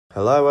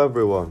Hello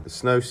everyone,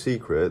 it's no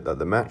secret that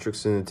the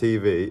matrix in the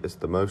TV is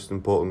the most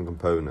important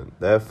component.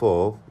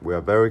 Therefore, we are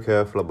very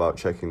careful about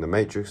checking the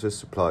matrices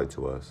supplied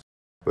to us.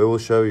 We will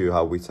show you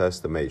how we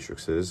test the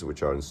matrices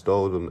which are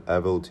installed on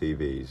AVEL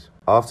TVs.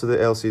 After the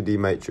LCD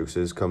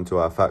matrices come to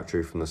our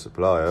factory from the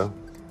supplier,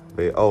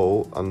 they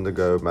all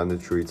undergo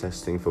mandatory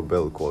testing for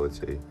build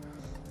quality,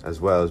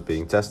 as well as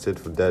being tested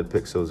for dead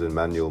pixels in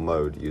manual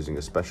mode using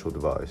a special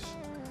device.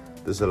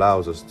 This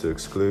allows us to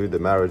exclude the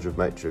marriage of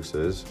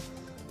matrices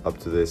up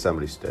to the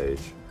assembly stage.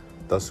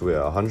 Thus we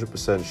are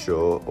 100%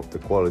 sure of the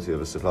quality of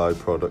the supplied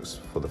products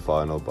for the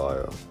final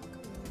buyer.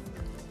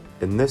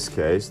 In this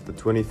case, the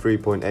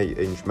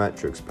 23.8-inch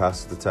matrix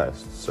passes the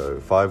test, so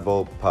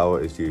 5-volt power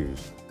is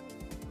used.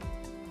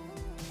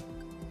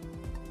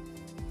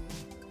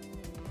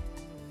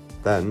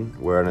 Then,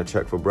 we're going to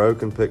check for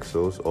broken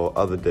pixels or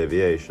other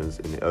deviations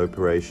in the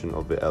operation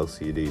of the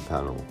LCD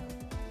panel.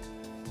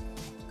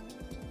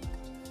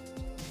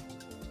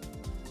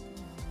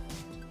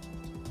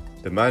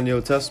 The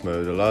manual test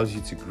mode allows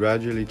you to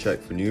gradually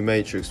check for new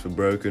matrix for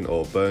broken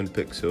or burned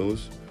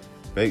pixels,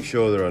 make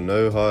sure there are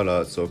no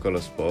highlights or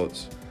color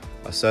spots,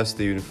 assess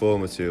the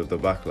uniformity of the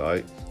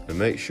backlight, and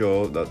make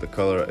sure that the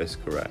color is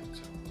correct.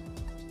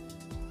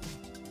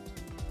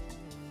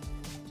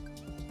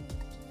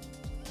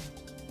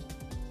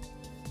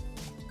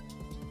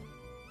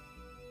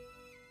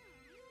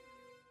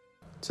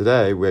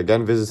 Today, we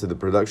again visited the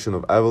production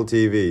of AVEL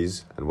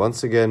TVs and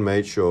once again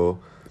made sure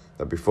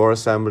that before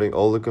assembling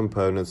all the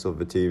components of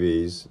the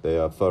TVs, they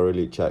are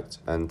thoroughly checked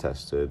and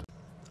tested.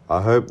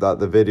 I hope that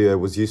the video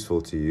was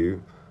useful to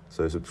you,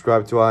 so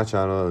subscribe to our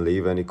channel and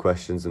leave any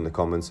questions in the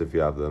comments if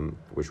you have them,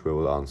 which we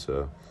will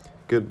answer.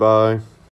 Goodbye.